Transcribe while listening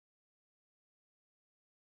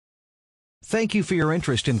Thank you for your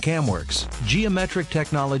interest in CAMWorks, Geometric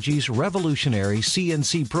Technology's revolutionary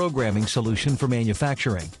CNC programming solution for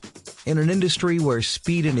manufacturing. In an industry where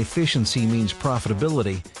speed and efficiency means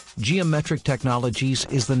profitability, Geometric Technologies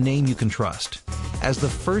is the name you can trust. As the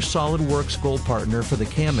first SolidWorks Gold partner for the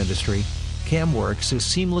CAM industry, CAMWorks is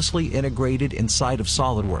seamlessly integrated inside of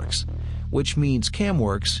SolidWorks, which means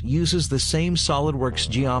CAMWorks uses the same SolidWorks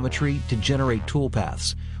geometry to generate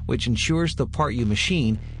toolpaths, which ensures the part you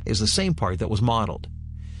machine is the same part that was modeled.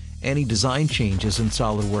 Any design changes in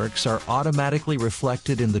SolidWorks are automatically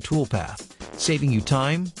reflected in the toolpath, saving you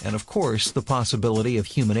time and, of course, the possibility of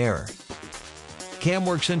human error.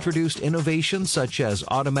 CAMWorks introduced innovations such as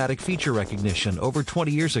automatic feature recognition over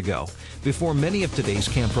 20 years ago, before many of today's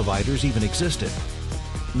CAM providers even existed.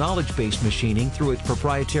 Knowledge-based machining through its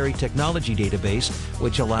proprietary technology database,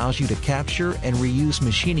 which allows you to capture and reuse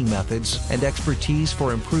machining methods and expertise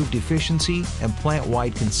for improved efficiency and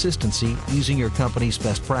plant-wide consistency using your company's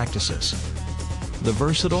best practices. The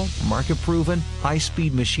versatile, market-proven,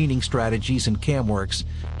 high-speed machining strategies in CAMWorks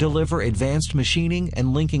deliver advanced machining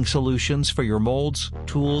and linking solutions for your molds,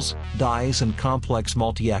 tools, dies, and complex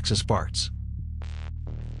multi-axis parts.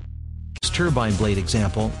 Turbine blade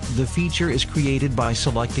example, the feature is created by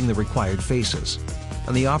selecting the required faces,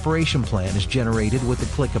 and the operation plan is generated with the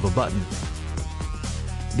click of a button.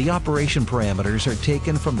 The operation parameters are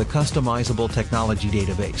taken from the customizable technology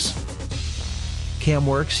database.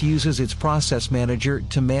 CAMWorks uses its process manager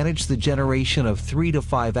to manage the generation of 3 to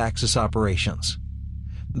 5 axis operations.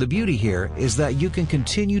 The beauty here is that you can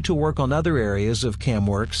continue to work on other areas of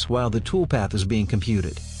CAMWorks while the toolpath is being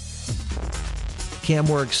computed.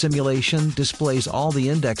 CAMWorks Simulation displays all the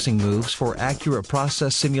indexing moves for accurate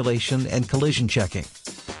process simulation and collision checking.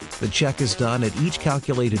 The check is done at each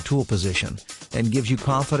calculated tool position and gives you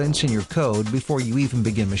confidence in your code before you even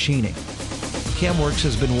begin machining. CAMWorks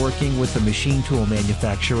has been working with the machine tool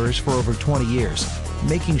manufacturers for over 20 years,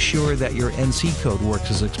 making sure that your NC code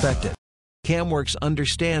works as expected. CAMWorks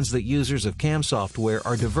understands that users of CAM software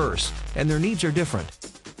are diverse and their needs are different.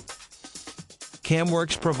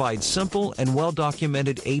 CAMWorks provides simple and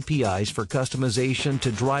well-documented APIs for customization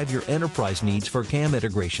to drive your enterprise needs for CAM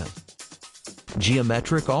integration.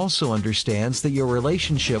 Geometric also understands that your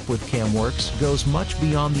relationship with CAMWorks goes much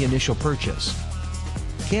beyond the initial purchase.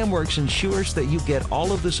 CAMWorks ensures that you get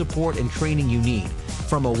all of the support and training you need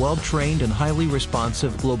from a well-trained and highly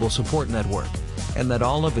responsive global support network, and that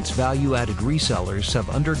all of its value-added resellers have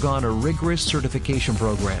undergone a rigorous certification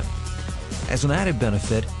program. As an added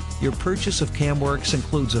benefit, your purchase of CAMWorks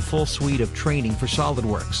includes a full suite of training for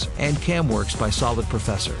SolidWorks and CAMWorks by Solid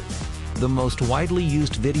Professor, the most widely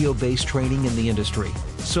used video-based training in the industry,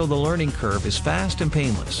 so the learning curve is fast and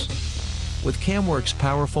painless. With CAMWorks'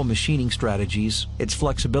 powerful machining strategies, its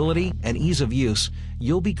flexibility, and ease of use,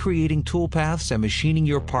 you'll be creating toolpaths and machining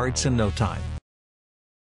your parts in no time.